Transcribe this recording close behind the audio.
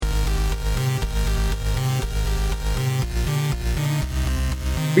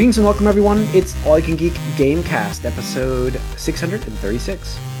Greetings and welcome, everyone. It's All You Can Geek Gamecast, episode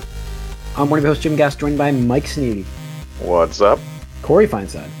 636. I'm one of your hosts, Jim Gass, joined by Mike Sneedy. What's up? Corey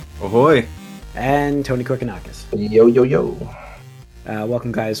Feinside. Ahoy. And Tony Korkanakis. Yo, yo, yo.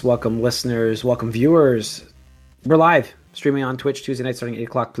 Welcome, guys. Welcome, listeners. Welcome, viewers. We're live, streaming on Twitch Tuesday night starting at 8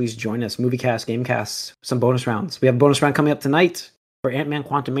 o'clock. Please join us. Moviecast, Gamecasts, some bonus rounds. We have a bonus round coming up tonight for Ant-Man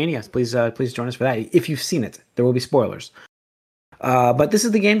Quantumania. Please join us for that. If you've seen it, there will be spoilers. But this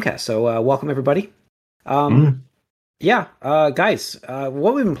is the Gamecast, so welcome everybody. Guys,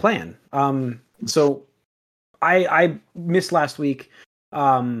 what we've been playing. So I missed last week,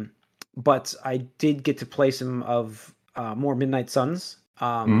 but I did get to play some of more Midnight Suns.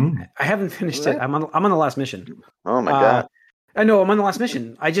 I haven't finished it. I'm on the last mission. Oh my god! I know I'm on the last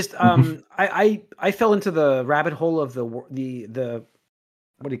mission. I just I fell into the rabbit hole of the what do you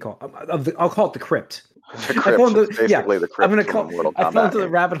call it? I'll call it the crypt. The crypt basically the crypt. I fell into the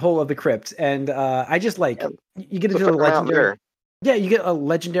rabbit hole of the crypt, and I just you get into the legendary. Yeah, you get a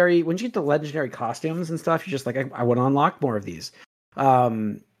legendary. When you get the legendary costumes and stuff, you're just like, I want to unlock more of these.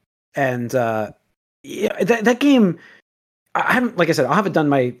 That game, I haven't. Like I said, I'll have it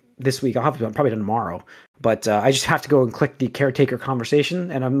done this week. I'll have it probably done tomorrow. But I just have to go and click the caretaker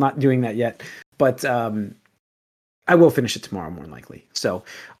conversation, and I'm not doing that yet. But I will finish it tomorrow, more than likely. So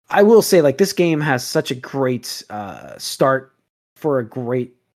I will say, this game has such a great start for a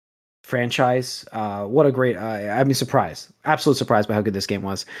great franchise. What a great! Absolute surprised by how good this game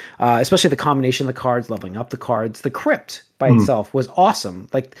was. Especially the combination of the cards, leveling up the cards. The crypt by itself was awesome.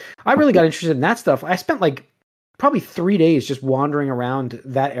 I really got interested in that stuff. I spent probably 3 days just wandering around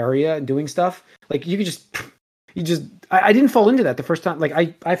that area and doing stuff. I didn't fall into that the first time.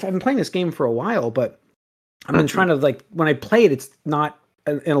 I've been playing this game for a while, but I've been trying to when I play it, it's not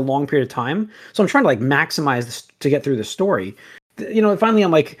in a long period of time. So I'm trying to maximize this to get through the story. Finally,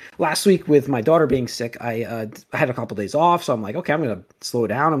 I'm last week with my daughter being sick, I had a couple days off. So I'm okay, I'm going to slow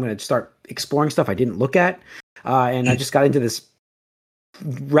down. I'm going to start exploring stuff I didn't look at. And I just got into this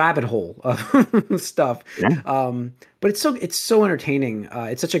rabbit hole of stuff. Yeah. But it's so entertaining.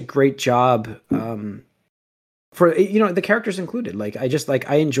 It's such a great job. For the characters included,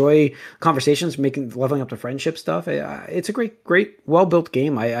 I enjoy conversations, leveling up the friendship stuff. It's a great, well built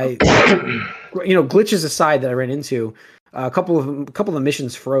game. I glitches aside that I ran into, a couple of the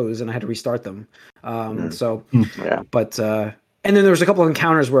missions froze and I had to restart them. But and then there was a couple of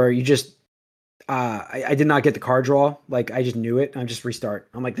encounters where you just I did not get the card draw. I just knew it. And I just restart.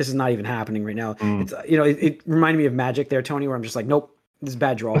 I'm this is not even happening right now. It's it reminded me of Magic there, Tony, where I'm just nope. This is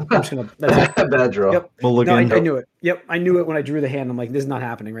bad draw. I'm just gonna. That's a bad draw. Yep. I knew it. Yep, I knew it when I drew the hand. I'm this is not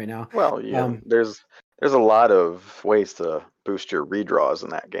happening right now. Well, yeah. There's a lot of ways to boost your redraws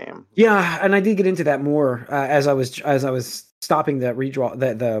in that game. Yeah, and I did get into that more as I was stopping that redraw,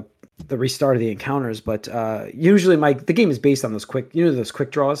 the restart of the encounters. But usually the game is based on those quick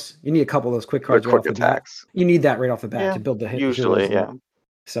draws. You need a couple of those quick cards. Quick attacks. You need that right off the bat to build the hit. Usually, yeah.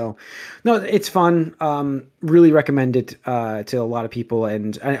 So, no, it's fun. Really recommend it to a lot of people.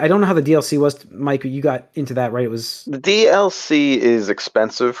 And I don't know how the DLC was, Mike. You got into that, right? It was the DLC is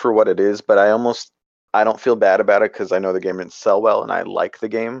expensive for what it is, but I don't feel bad about it because I know the game didn't sell well, and I like the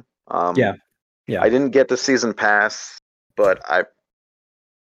game. Yeah. I didn't get the season pass, but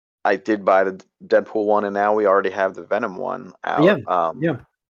I did buy the Deadpool one, and now we already have the Venom one out.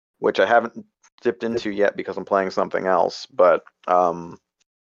 Which I haven't dipped into yet because I'm playing something else, but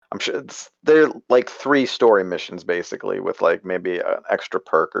I'm sure they're 3 story missions basically with maybe an extra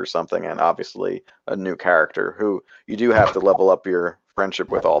perk or something, and obviously a new character who you do have to level up your friendship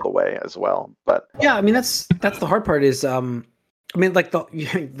with all the way as well. But yeah, that's the hard part is the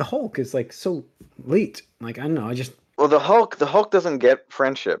Hulk is so late. I don't know. The Hulk doesn't get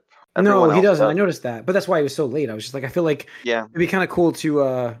friendship. No, he doesn't. I noticed that, but that's why he was so late. I was just I feel it'd be kind of cool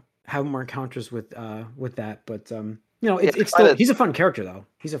to have more encounters with that, but it's still he's a fun character though.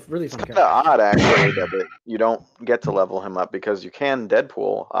 He's a really fun character. It's odd actually that you don't get to level him up because you can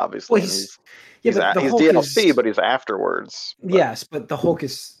Deadpool obviously. Well, he's DLC, but he's afterwards. But. Yes, but the Hulk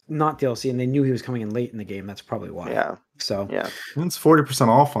is not DLC, and they knew he was coming in late in the game. That's probably why. Yeah. So yeah, it's 40%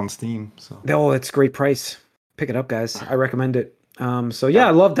 off on Steam. So it's a great price. Pick it up, guys. I recommend it.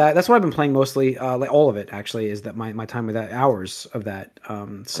 I love that. That's what I've been playing mostly. All of it actually is that my time with that, hours of that.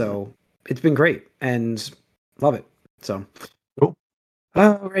 It's been great and love it. So, cool.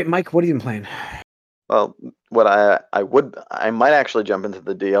 All right, Mike, what have you been playing? Well, what I might actually jump into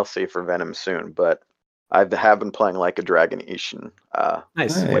the DLC for Venom soon, but I have been playing Like a Dragon Ishin.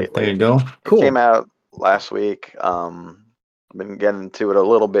 Nice. There you go. Cool. It came out last week. I've been getting to it a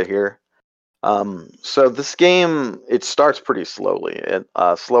little bit here. So this game, it starts pretty slowly.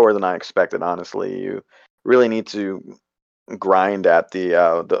 Slower than I expected, honestly. You really need to grind at the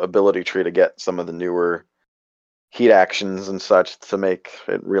ability tree to get some of the newer heat actions and such to make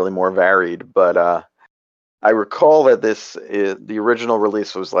it really more varied. But I recall that the original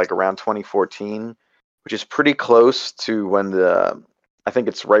release was like around 2014, which is pretty close to when I think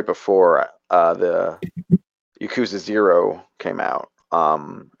it's right before the Yakuza 0 came out.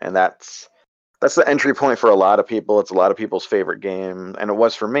 And that's the entry point for a lot of people. It's a lot of people's favorite game, and it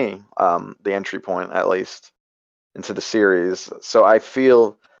was for me, the entry point at least into the series. So I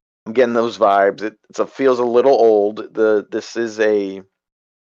feel I'm getting those vibes. It feels a little old. This is a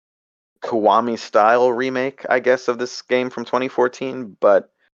Kiwami style remake, I guess, of this game from 2014,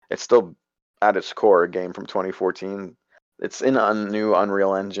 but it's still at its core a game from 2014. It's in a new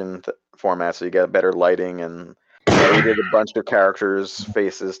Unreal Engine format, so you get better lighting, and we did a bunch of characters'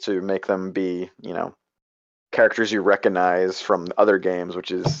 faces to make them be, characters you recognize from other games,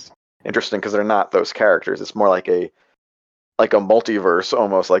 which is interesting because they're not those characters. It's more like a multiverse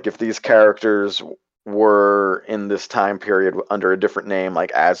almost. Like if these characters were in this time period under a different name,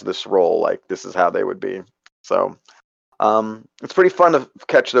 like as this role, like this is how they would be. So it's pretty fun to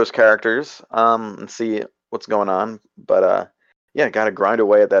catch those characters and see what's going on. But yeah, gotta grind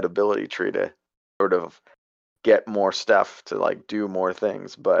away at that ability tree to sort of get more stuff to like do more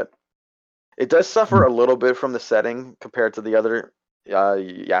things. But it does suffer a little bit from the setting compared to the other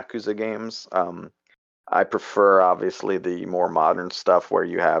Yakuza games. I prefer obviously the more modern stuff where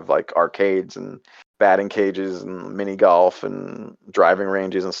you have like arcades and batting cages and mini golf and driving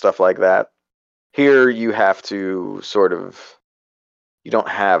ranges and stuff like that. Here you have to you don't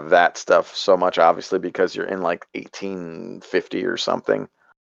have that stuff so much, obviously, because you're in like 1850 or something.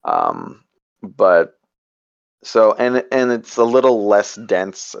 But so and it's a little less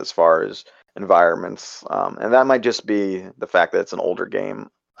dense as far as environments, and that might just be the fact that it's an older game,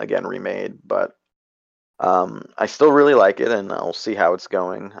 again remade. But I still really like it, and I'll see how it's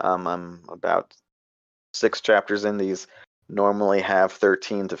going. I'm about 6 chapters in. These normally have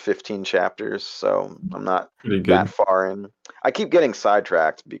 13 to 15 chapters, so I'm not that far in. I keep getting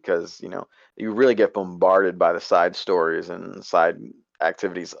sidetracked because you really get bombarded by the side stories and side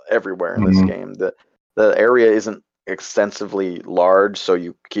activities everywhere in this game. The area isn't extensively large, so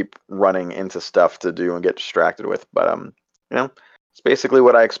you keep running into stuff to do and get distracted with. But it's basically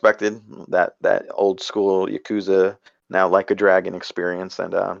what I expected. That old school Yakuza, now like a dragon experience,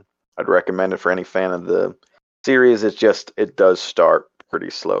 and I'd recommend it for any fan of the series. It does start pretty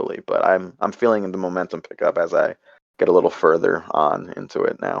slowly, but I'm feeling the momentum pick up as I get a little further on into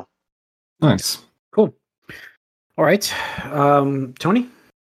it now. Nice, cool. All right, Tony.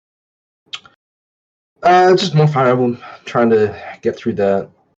 Just more Fire Emblem, trying to get through that.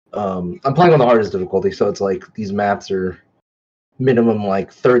 I'm playing on the hardest difficulty, so it's like these maps are minimum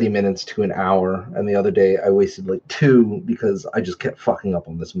like 30 minutes to an hour, and the other day I wasted like 2 because I just kept fucking up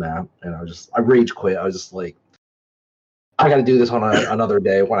on this map, and I rage quit. I was just like, I gotta do this on another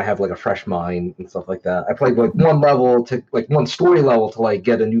day when I have like a fresh mind and stuff like that. I played like one story level to like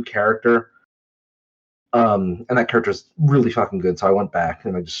get a new character, and that character's really fucking good, so I went back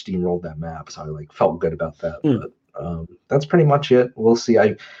and I just steamrolled that map, so I like felt good about that. But that's pretty much it. We'll see.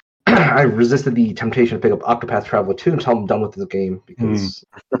 I resisted the temptation to pick up Octopath Traveler 2 until I'm done with this game, because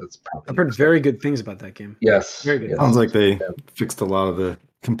that's probably... I've heard very good things about that game. Yes. Very good. Yes. Sounds like they fixed a lot of the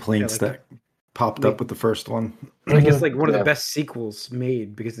complaints that popped up with the first one. Like it's like one of the best sequels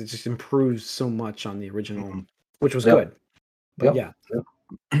made, because it just improves so much on the original, which was good. But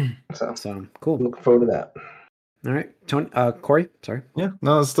so cool. Looking forward to that. All right, Tony, Corey, sorry. Yeah,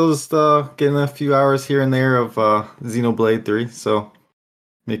 no, still just getting a few hours here and there of Xenoblade 3, so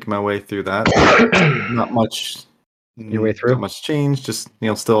making my way through that. Not much. Your way through. Not much change. Just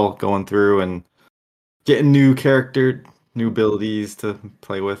still going through and getting new character, new abilities to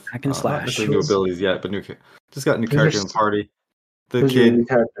play with. I can slash. Not necessarily new abilities yet, but just got a new character in the party. The kid. New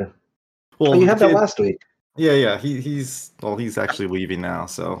character? Well, you had that last week. Yeah. He's actually leaving now,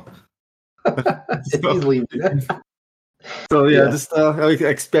 so. He's leaving. So just I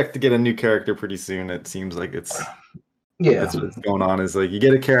expect to get a new character pretty soon. It seems like it's. Yeah, that's what's going on. Is like you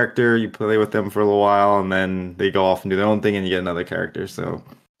get a character, you play with them for a little while, and then they go off and do their own thing, and you get another character. So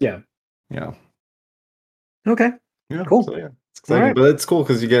yeah. Okay. Yeah. Cool. So, it's exciting, but it's cool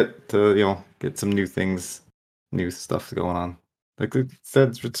because you get to get some new things, new stuff going on. Like I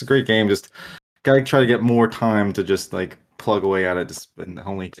said, it's a great game. Just gotta try to get more time to just like plug away at it, just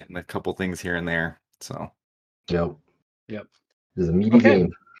only getting a couple things here and there. So. Yep. It is a meaty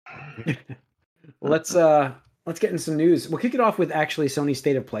game. Let's let's get into some news. We'll kick it off with actually Sony's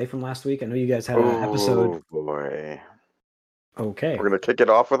State of Play from last week. I know you guys had an episode. Oh boy. Okay. We're gonna kick it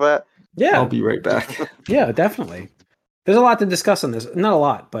off with that? Yeah. I'll be right back. Yeah, definitely. There's a lot to discuss on this. Not a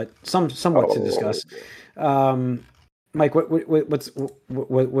lot, but somewhat to discuss. Mike, what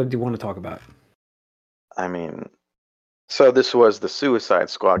do you want to talk about? I mean, so this was the Suicide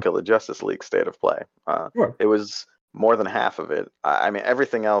Squad Kill the Justice League State of Play. Sure. It was more than half of it. I mean,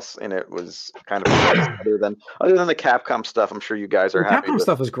 everything else in it was kind of other than the Capcom stuff. I'm sure you guys are happy. Capcom with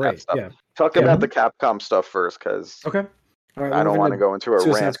stuff was great. stuff. Yeah. Talk about the Capcom stuff first, because okay. All right, I don't want to go into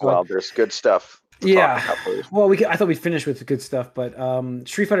a rant while there's good stuff. Yeah. Well, I thought we'd finish with the good stuff, but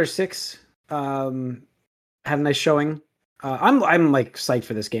Street Fighter 6 had a nice showing. I'm like psyched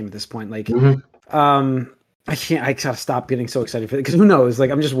for this game at this point. Like, I gotta stop getting so excited for it, because who knows? Like,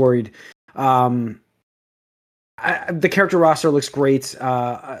 I'm just worried. The character roster looks great.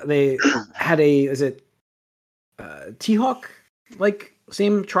 They had T-Hawk, like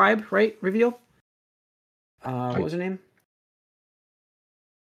same tribe, right? Reveal. What was her name?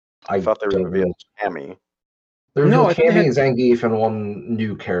 I thought they were revealed Cammy. There's no Cammy, Zangief, and one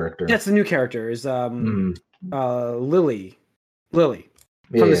new character. That's the new character. Is Lily from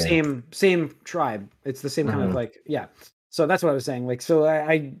the same tribe. It's the same kind of like So that's what I was saying. Like, so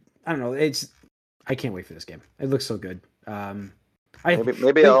I don't know. I can't wait for this game. It looks so good.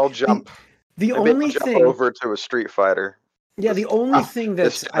 Maybe I'll jump. I'll jump over to a Street Fighter. Yeah, the only thing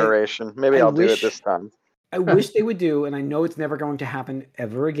that's this generation. I'll do it this time. I wish they would do, and I know it's never going to happen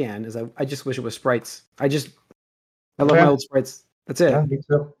ever again, is I just wish it was sprites. I love my old sprites. That's it. Yeah, me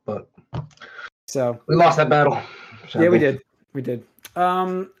too, but so we lost that battle. Yeah, we did. We did.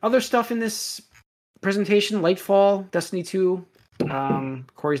 Other stuff in this presentation: Lightfall, Destiny 2.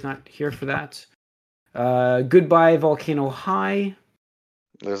 Corey's not here for that. Goodbye Volcano High.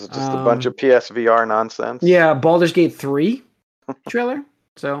 There's just a bunch of PSVR nonsense. Yeah, Baldur's Gate 3 trailer.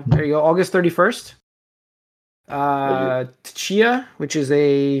 So there you go. August 31st. Tchia, which is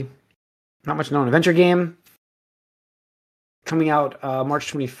a not much known adventure game, coming out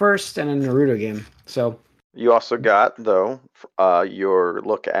March 21st, and a Naruto game. So you also got your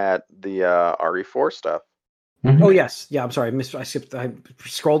look at the RE4 stuff. Oh yes, yeah. I'm sorry, I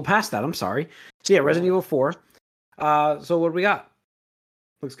scrolled past that. I'm sorry. So yeah, Resident Evil 4. So what do we got?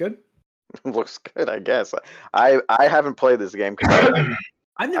 Looks good. Looks good, I guess. I haven't played this game because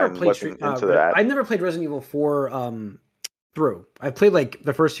I've never played I've never played Resident Evil 4 through. I played like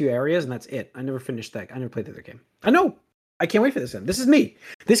the first few areas, and that's it. I never finished that. I never played the other game. I know. I can't wait for this. This is me.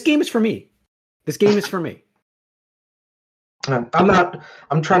 This game is for me. This game is for me. I'm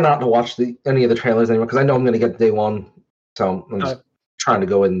trying not to watch any of the trailers anymore, because I know I'm going to get day one. So I'm just trying to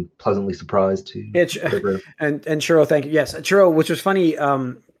go in pleasantly surprised too. And Churro, thank you. Yes, Churro, which was funny.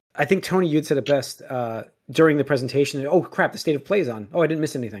 I think Tony, you'd said it best during the presentation. Oh crap, the State of Play is on. Oh, I didn't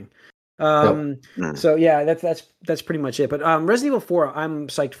miss anything. So yeah, that's pretty much it. But Resident Evil 4, I'm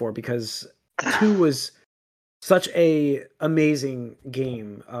psyched for, because 2 was such a amazing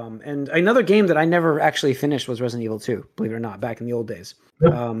game. And another game that I never actually finished was Resident Evil 2, believe it or not, back in the old days.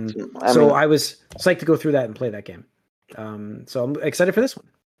 I was psyched to go through that and play that game. So I'm excited for this one.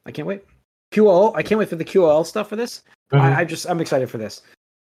 I can't wait. QOL, I can't wait for the QOL stuff for this. I'm excited for this.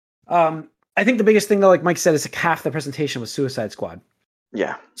 I think the biggest thing, though, like Mike said, is like half the presentation was Suicide Squad.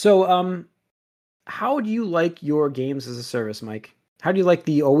 Yeah. So, how do you like your games as a service, Mike? How do you like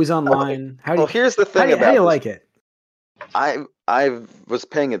the always online? Here's the thing how do you like it? I was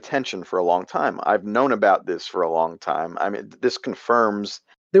paying attention for a long time. I've known about this for a long time. I mean, this confirms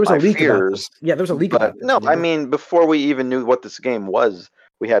there was a leak fears. About this. Yeah, there was a leak about this. No, I mean, before we even knew what this game was,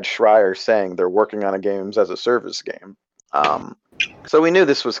 we had Schreier saying they're working on a games as a service game. So we knew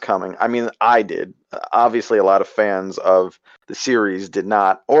this was coming. I mean, I did. Obviously, a lot of fans of the series did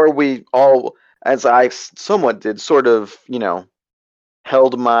not, or we all, as I somewhat did, sort of,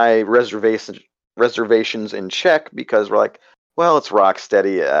 held my reservations in check, because we're like, well, it's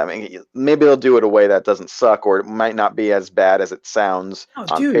Rocksteady. I mean, maybe they'll do it a way that doesn't suck, or it might not be as bad as it sounds on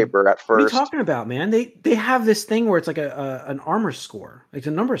paper at first. What are you talking about, man? They have this thing where it's like an armor score, like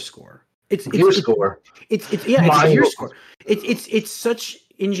a number score. It's gear score. It's a gear score. It's such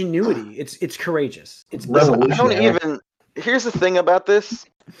ingenuity. It's courageous. It's resolution. Here's the thing about this: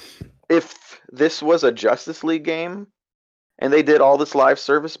 if this was a Justice League game and they did all this live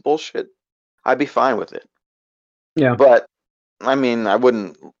service bullshit, I'd be fine with it. Yeah. But I mean, I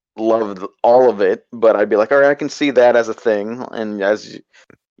wouldn't love all of it, but I'd be like, all right, I can see that as a thing, and as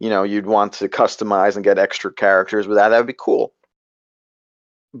you'd want to customize and get extra characters with that. That'd be cool.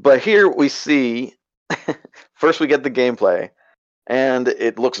 But here we see, first we get the gameplay, and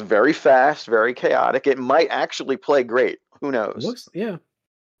it looks very fast, very chaotic. It might actually play great. Who knows?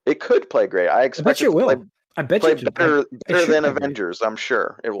 It could play great. I expect it will. I bet play you it better than Avengers. I'm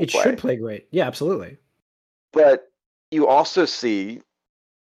sure it will. It should play great. Yeah, absolutely. But you also see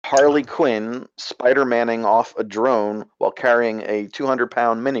Harley Quinn Spider-Manning off a drone while carrying a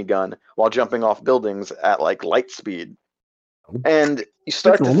 200-pound minigun while jumping off buildings at like light speed. And you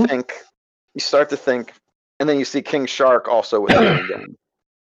start to think, and then you see King Shark also with a minigun.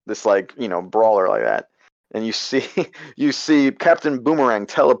 This brawler like that. And you see Captain Boomerang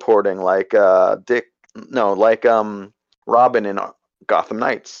teleporting like Robin in Gotham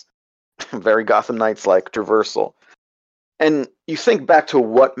Knights. Very Gotham Knights-like traversal. And you think back to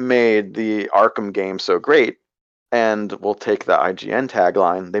what made the Arkham game so great, and we'll take the IGN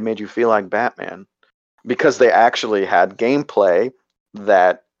tagline, they made you feel like Batman. Because they actually had gameplay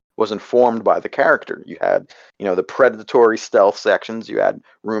that was informed by the character. You had, the predatory stealth sections, you had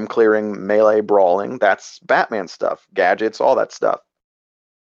room clearing, melee brawling, that's Batman stuff, gadgets, all that stuff.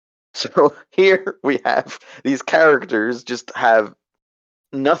 So here we have these characters just have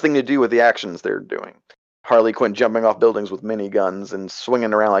nothing to do with the actions they're doing. Harley Quinn jumping off buildings with miniguns and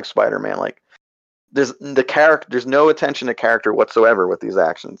swinging around like Spider-Man. Like, there's no attention to character whatsoever with these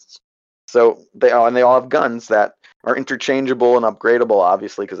actions. So they all have guns that are interchangeable and upgradable,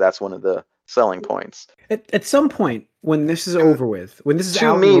 obviously, because that's one of the selling points. At some point, when this is over with, when this is to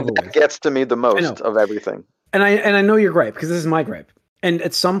out me, and over that with, gets to me the most of everything. And I know your gripe because this is my gripe. And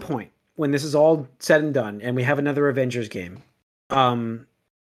at some point, when this is all said and done, and we have another Avengers game,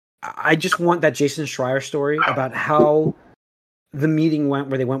 I just want that Jason Schreier story about how the meeting went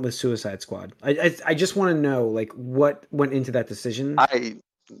where they went with Suicide Squad. I just want to know like what went into that decision.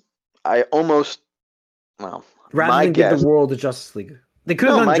 I almost rather than give the world to Justice League. They could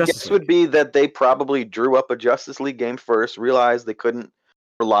have done Justice League. My guess would be that they probably drew up a Justice League game first, realized they couldn't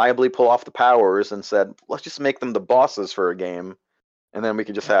reliably pull off the powers, and said, let's just make them the bosses for a game, and then we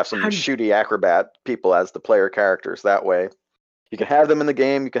could just have some shooty acrobat people as the player characters. That way, you can have them in the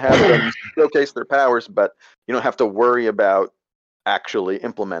game, you can have them showcase their powers, but you don't have to worry about actually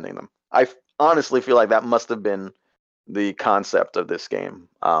implementing them. I honestly feel like that must have been the concept of this game.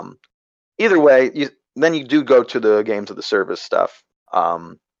 Either way, you do go to the games of the service stuff.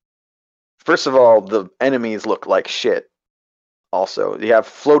 First of all, the enemies look like shit. Also, you have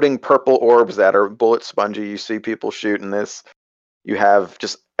floating purple orbs that are bullet spongy. You see people shooting this. You have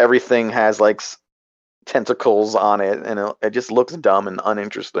just everything has like tentacles on it, and it just looks dumb and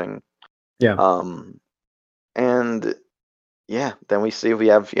uninteresting. Yeah. And yeah, then we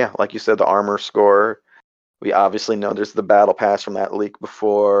have like you said, the armor score. We obviously know there's the battle pass from that leak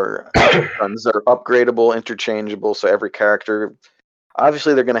before. Guns are upgradable, interchangeable, so every character.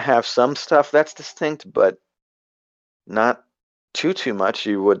 Obviously, they're going to have some stuff that's distinct, but not too much.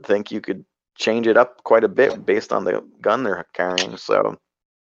 You would think you could change it up quite a bit based on the gun they're carrying. So,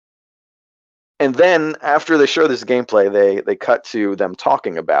 and then after they show this gameplay, they cut to them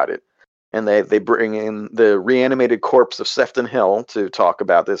talking about it, and they bring in the reanimated corpse of Sefton Hill to talk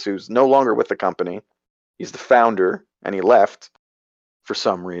about this, who's no longer with the company. He's the founder, and he left for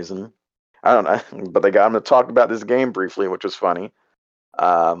some reason. I don't know, but they got him to talk about this game briefly, which was funny.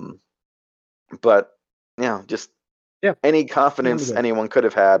 But any confidence anyone could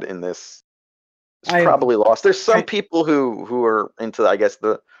have had in this is probably lost. There's some people who are into, I guess,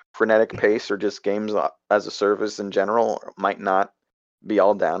 the frenetic pace or just games as a service in general might not be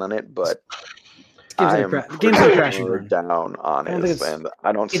all down on it, but I am down on it, and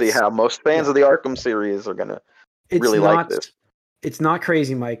I don't see how most fans of the Arkham series are gonna really like this. It's not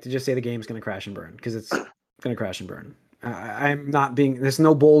crazy, Mike, to just say the game's gonna crash and burn, because it's gonna crash and burn. I'm not being. That's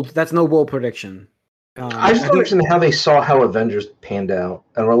no bold prediction. I just don't understand how they saw how Avengers panned out,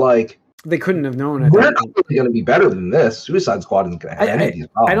 and we're like, they couldn't have known. We're not going to be better than this. Suicide Squad isn't going to have any of these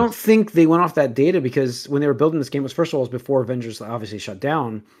problems. I don't think they went off that data, because when they were building this game, first of all, it was before Avengers obviously shut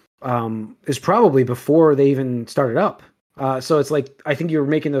down. Is probably before they even started up. So it's like, I think you were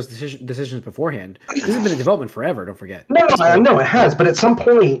making those decisions beforehand. This has been in development forever. Don't forget. No, I know it has, but at some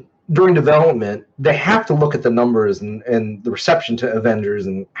point during development, they have to look at the numbers and the reception to Avengers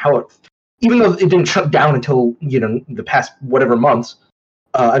and how it. Even though it didn't shut down until the past whatever months.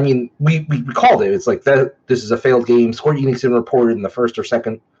 I mean, we called it. It's like that. This is a failed game. Square Enix didn't report it in the first or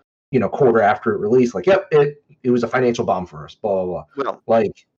second, quarter after it released. Like, yep, it was a financial bomb for us. Blah blah blah. Well,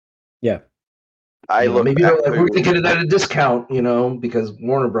 yeah. Maybe they're like, we're going to get it at a discount, because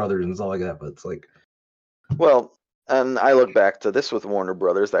Warner Brothers and stuff like that. But it's like, well, and I look back to this with Warner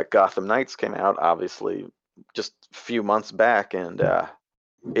Brothers. That Gotham Knights came out, obviously, just a few months back, and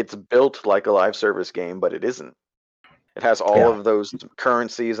it's built like a live service game, but it isn't. It has all of those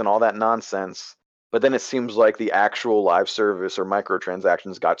currencies and all that nonsense. But then it seems like the actual live service or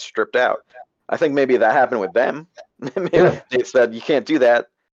microtransactions got stripped out. I think maybe that happened with them. They said you can't do that,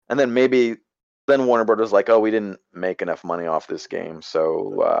 and then Warner Bros. Was like, oh, we didn't make enough money off this game,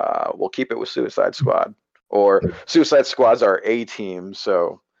 so we'll keep it with Suicide Squad. Or Suicide Squad's our A team,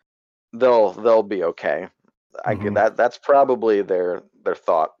 so they'll be okay. That's probably their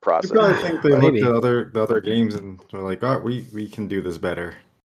thought process. I think they looked at the other games and they're like, oh, we can do this better.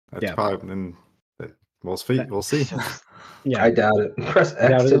 That's probably, and we'll see. Yeah, I doubt it. Press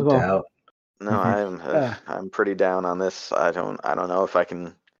X to doubt. No, I'm pretty down on this. I don't know if I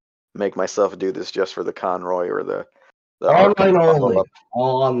can make myself do this just for the Conroy or the online only.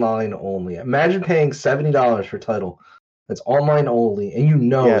 Online only. Imagine paying $70 for a title that's online only,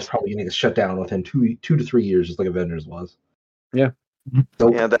 and it's probably gonna get shut down within 2 to 3 years, just like Avengers was. Yeah.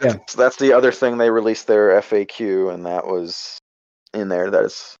 So, that's the other thing. They released their FAQ, and that was in there. That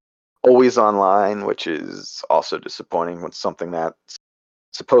is always online, which is also disappointing. With something that's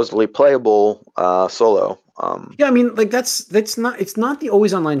supposedly playable solo. Yeah, I mean, like it's not the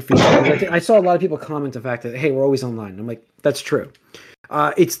always online feature. I saw a lot of people comment the fact that, hey, we're always online. I'm like, that's true.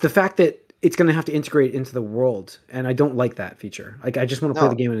 It's the fact that it's going to have to integrate into the world, and I don't like that feature. Like, I just want to play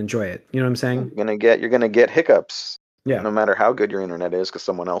the game and enjoy it. You know what I'm saying? You're gonna get hiccups. Yeah. No matter how good your internet is, because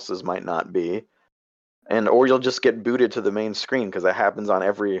someone else's might not be, or you'll just get booted to the main screen because that happens on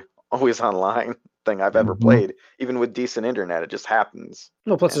every always online thing I've ever played. Even with decent internet, it just happens.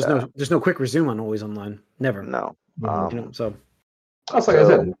 No, plus there's no quick resume on always online. Never. No. So. That's like I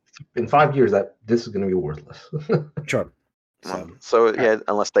said. In 5 years, this is going to be worthless. Sure. So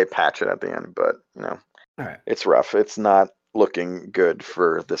unless they patch it at the end, but all right, it's rough. It's not looking good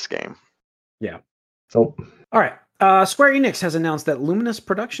for this game. Yeah. So, all right. Square Enix has announced that Luminous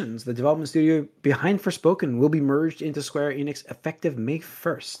Productions, the development studio behind Forspoken, will be merged into Square Enix effective May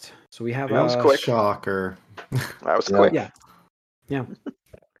 1st. So we have that was quick. Shocker. That was quick. Yeah.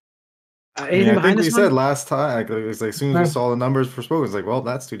 I think we said last time, it was like as soon as we saw the numbers for Forspoken, it's like, well,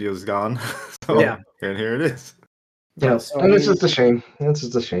 that studio's gone. And here it is. Yeah, and it's just a shame.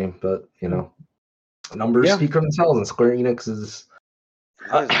 But numbers speak for themselves, and Square Enix is.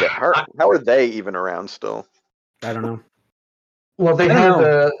 How are they even around still? I don't know. Well, they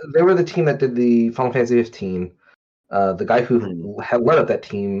were the team that did the Final Fantasy 15. The guy who had led up that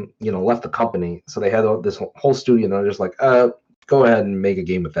team, left the company, so they had this whole studio, and they're just like, go ahead and make a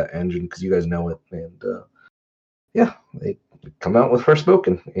game with that engine because you guys know it, and they come out with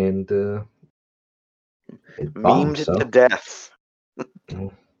Forspoken, and memed to death.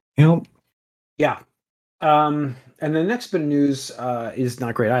 Yeah. And the next bit of news is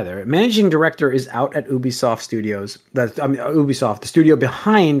not great either. Managing director is out at Ubisoft Studios. Ubisoft, the studio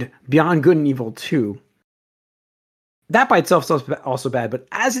behind Beyond Good and Evil 2. That by itself is also bad, but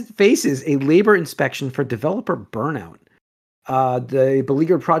as it faces a labor inspection for developer burnout, the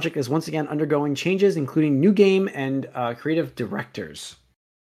beleaguered project is once again undergoing changes, including new game and creative directors.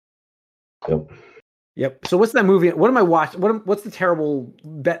 Yep. So what's that movie? What am I watching? What's the terrible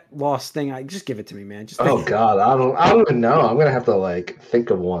bet loss thing? Just give it to me, man. God, I don't even know. I'm gonna have to think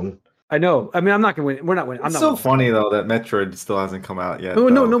of one. I know. I mean, I'm not gonna win. We're not winning. It's so funny though that Metroid still hasn't come out yet.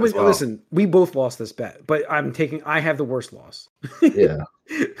 No. Listen, we both lost this bet, but I have the worst loss. Yeah.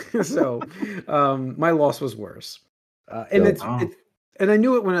 So, my loss was worse, and and I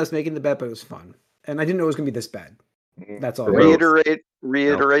knew it when I was making the bet, but it was fun, and I didn't know it was gonna be this bad. That's all.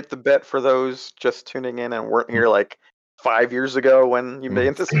 Reiterate the bet for those just tuning in and weren't here 5 years ago when you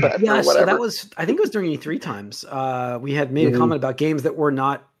made this bet. Yeah, so that was. I think it was during E3 times. We had made a comment about games that were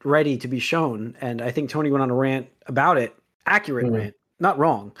not ready to be shown, and I think Tony went on a rant about it. Accurate rant, not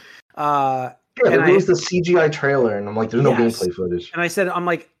wrong. And it was the CGI trailer, and I'm like, there's no gameplay footage. And I said,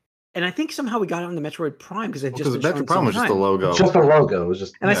 and I think somehow we got it on the Metroid Prime because it just Metroid Prime was just a logo. Just a logo. It was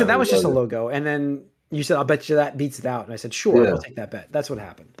just. And I said that was just a logo, and then you said, I'll bet you that beats it out. And I said, sure, I'll take that bet. That's what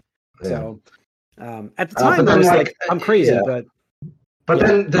happened. Yeah. So at the time, I was I'm crazy, but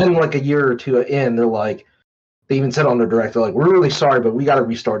then a year or two in, they're like, they even said on their direct, they're like, we're really sorry, but we got to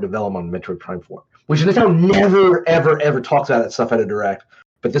restart development on Metroid Prime 4, which Nintendo never, ever, ever talks about that stuff at a direct.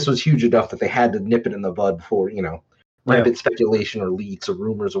 But this was huge enough that they had to nip it in the bud before, rampant speculation or leaks or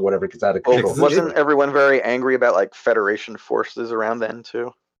rumors or whatever gets out of control. Wasn't everyone very angry about Federation forces around then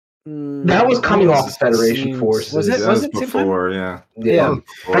too? That was coming off of Federation Forces. Was it before? Yeah.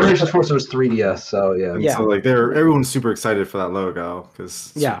 Federation Forces was 3DS, so yeah. And so everyone's super excited for that logo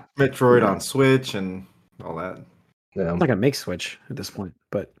because Metroid on Switch and all that. Yeah. I'm not gonna make Switch at this point,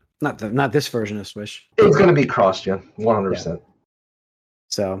 but not this version of Switch. It's gonna be cross-gen, 100%.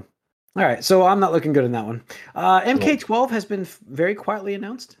 So, All right, so I'm not looking good in that one. MK12 has been very quietly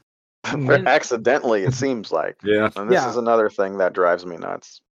announced. Accidentally, it seems like. Yeah. And this is another thing that drives me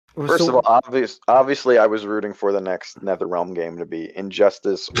nuts. First of all, obviously, I was rooting for the next NetherRealm game to be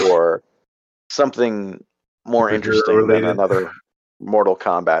Injustice or something more interesting than another Mortal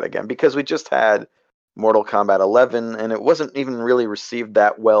Kombat again, because we just had Mortal Kombat 11, and it wasn't even really received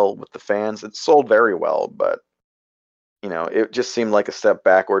that well with the fans. It sold very well, but it just seemed like a step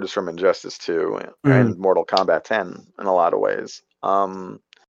backwards from Injustice 2 and Mortal Kombat 10 in a lot of ways.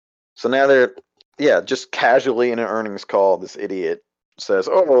 So now they're, just casually in an earnings call, this idiot says,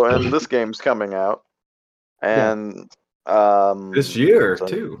 "Oh, and this game's coming out," and this year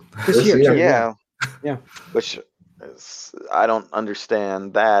too. This year, yeah. Which I don't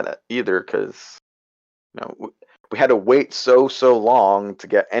understand that either, because we had to wait so long to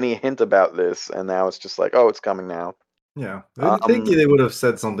get any hint about this, and now it's just like, oh, it's coming now. Yeah, I think they would have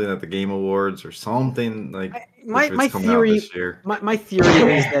said something at the Game Awards or something like. My theory is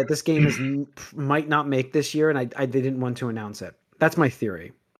that this game might not make this year, and they didn't want to announce it. That's my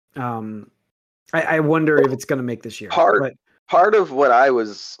theory. I wonder if it's going to make this year. Part of what I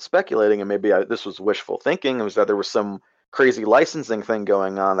was speculating, and maybe this was wishful thinking, was that there was some crazy licensing thing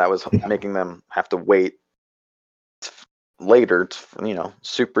going on that was making them have to wait later,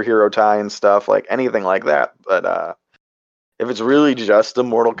 superhero tie-in stuff, like anything like that. But if it's really just a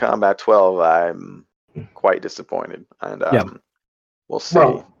Mortal Kombat 12, I'm quite disappointed, and we'll see,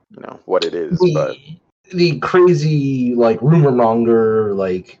 what it is. But the crazy rumor monger,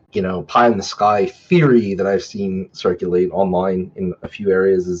 pie in the sky theory that I've seen circulate online in a few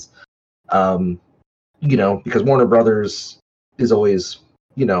areas is, because Warner Brothers is always,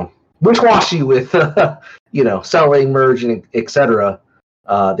 wish-washy with, selling, merging, etc.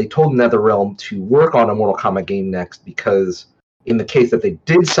 They told NetherRealm to work on a Mortal Kombat game next because, in the case that they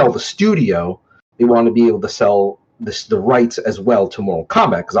did sell the studio, they want to be able to sell the rights as well to Mortal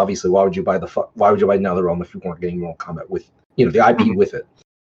Kombat. Because obviously, why would you buy NetherRealm if you weren't getting Mortal Kombat with the IP with it?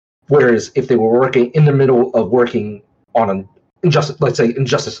 Whereas if they were working in the middle of working on let's say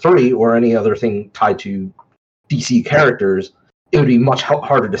Injustice 3 or any other thing tied to DC characters, it would be much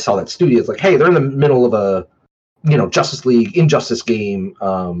harder to sell that studio. It's like, hey, they're in the middle of a Justice League Injustice game,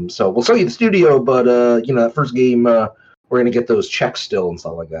 so we'll sell you the studio, but that first game we're gonna get those checks still and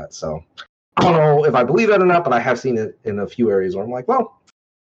stuff like that. So I don't know if I believe that or not, but I have seen it in a few areas where I'm like, well,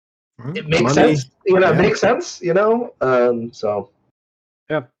 it makes sense. It makes sense. So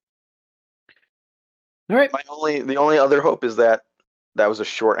yeah. All right. The only other hope is that was a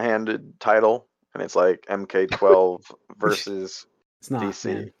shorthanded title, and it's like MK12 versus it's not,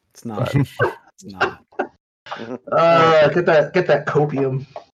 DC. Man. It's not. It's not. Get that copium,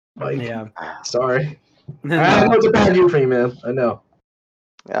 Mike. Yeah. Sorry. I know it's a bad year for you, man. I know.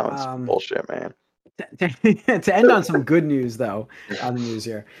 That one's bullshit, man. To end on some good news, though, on the news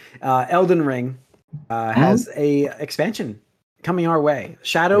here, Elden Ring has a expansion coming our way.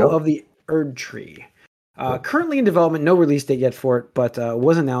 Shadow of the Erdtree. Currently in development, no release date yet for it, but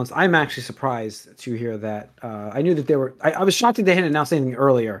was announced. I'm actually surprised to hear that. I knew that they were. I was shocked that they hadn't announced anything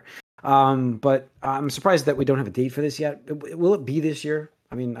earlier. But I'm surprised that we don't have a date for this yet. Will it be this year?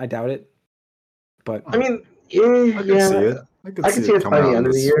 I mean, I doubt it. But I mean, I can see it. I can see it by the end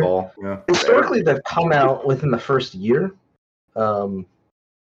of the year. Fall. Yeah. Historically, they've come out within the first year. So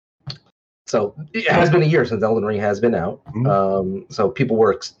it has been a year since Elden Ring has been out. So people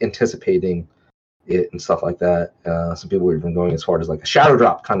were anticipating it and stuff like that. Some people were even going as far as like a shadow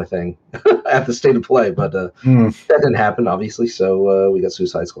drop kind of thing at the state of play, but that didn't happen, obviously. So we got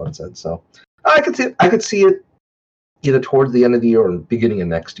Suicide Squad instead. So I could see it either towards the end of the year or beginning of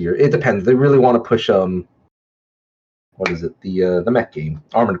next year. It depends. They really want to push what is it? The mech game,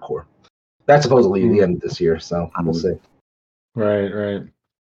 Armored Core. That's supposedly the end of this year. So we'll see. Right.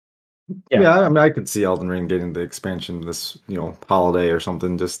 Yeah, I mean, I could see Elden Ring getting the expansion this holiday or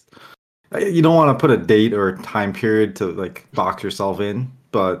something. Just you don't want to put a date or a time period to like box yourself in,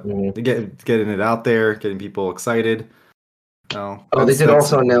 but getting it out there, getting people excited. They did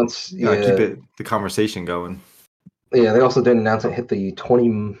also announce keep the conversation going. Yeah, they also did announce it hit the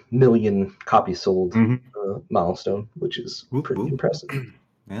 20 million copies sold milestone, which is pretty impressive.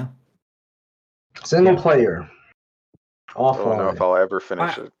 Yeah. Single player. I don't know if I'll ever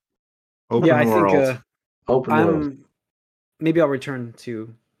finish it. Open world. I think open world. Maybe I'll return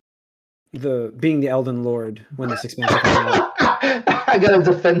to being the Elden Lord when this expansion comes out. I gotta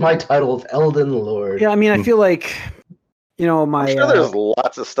defend my title of Elden Lord. Yeah, I mean, I feel like I'm sure there's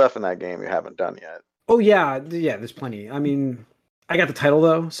lots of stuff in that game you haven't done yet. Oh yeah, there's plenty. I mean, I got the title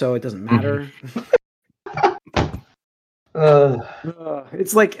though, so it doesn't matter.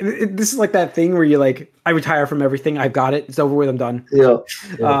 It's like this is like that thing where you like, I retire from everything. I've got it. It's over with. I'm done. Yeah.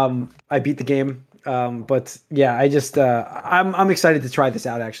 I beat the game. But yeah, I just I'm excited to try this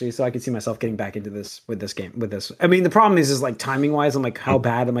out actually, so I can see myself getting back into this with this game. With this, I mean, the problem is like timing wise. I'm like, how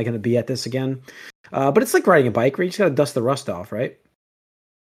bad am I going to be at this again? But it's like riding a bike where you just got to dust the rust off, right?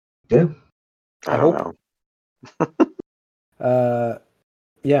 Yeah. I hope.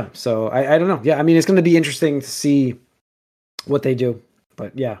 Yeah. So I don't know. Yeah, I mean, it's going to be interesting to see what they do.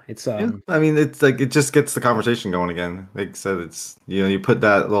 But yeah, it's I mean, it's like it just gets the conversation going again. Like I said, it's you put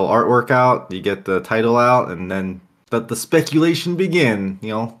that little artwork out, you get the title out, and then let the speculation begin.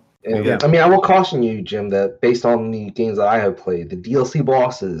 Yeah. I mean, I will caution you, Jim, that based on the games that I have played, the DLC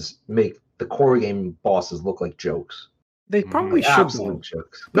bosses make the core game bosses look like jokes. They probably should. Absolute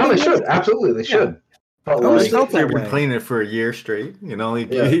jokes. No, they should. Absolutely, they should. But like, you've been playing it for a year straight. You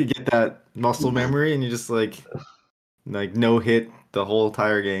get that muscle memory, and you just like no hit the whole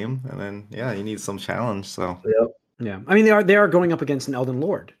entire game, and then you need some challenge. So yeah. I mean, they are going up against an Elden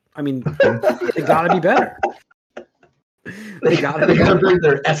Lord. I mean, they gotta be better. They gotta bring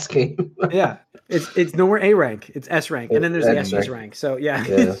their S game. Yeah, it's nowhere A rank. It's S rank, and then there's the SS rank. So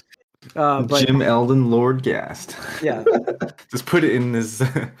yeah. But, Jim Elden Lord Gast. Yeah. Just put it in this.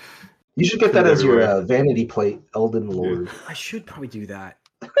 You should get that as your vanity plate, Elden Lord. I should probably do that.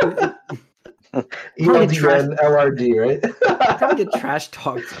 ELDN LRD, right? Probably get trash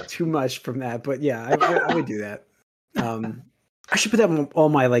talked too much from that, but yeah, I would do that. I should put that on all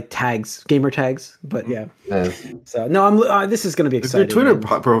my like tags, gamer tags. But yeah. So no, I'm. This is going to be exciting. It's your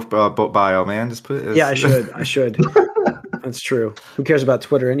Twitter bio, man. Just put it. Yeah, I should. That's true. Who cares about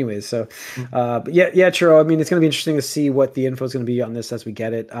Twitter anyways? So, but yeah, Churro. I mean, it's going to be interesting to see what the info is going to be on this as we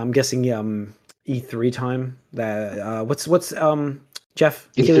get it. I'm guessing E3 time. That what's Jeff?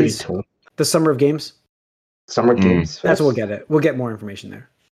 E3 the Summer of Games. Summer Games. That's what we'll get it. We'll get more information there.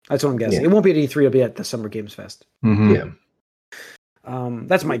 That's what I'm guessing. It won't be at E3. It'll be at the Summer Games Fest. Mm-hmm. Yeah.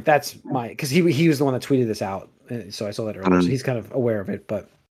 That's my because he was the one that tweeted this out, so I saw that earlier. So he's kind of aware of it, but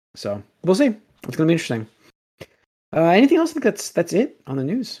so we'll see. It's going to be interesting. Anything else? I think that's it on the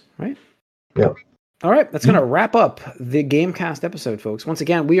news, right? Yeah. All right, that's going to wrap up the Gamecast episode, folks. Once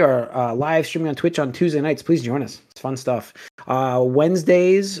again, we are live streaming on Twitch on Tuesday nights. Please join us. It's fun stuff.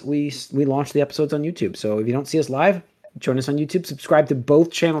 Wednesdays, we launch the episodes on YouTube. So if you don't see us live, join us on YouTube. Subscribe to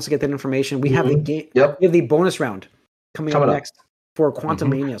both channels to get that information. We have the game. Yep. We have the bonus round coming up next for Quantum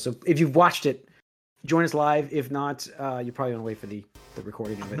Mania. So if you've watched it, join us live. If not, you probably want to wait for the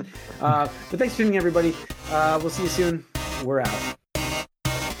recording of it. But thanks for tuning in, everybody. We'll see you soon. We're out.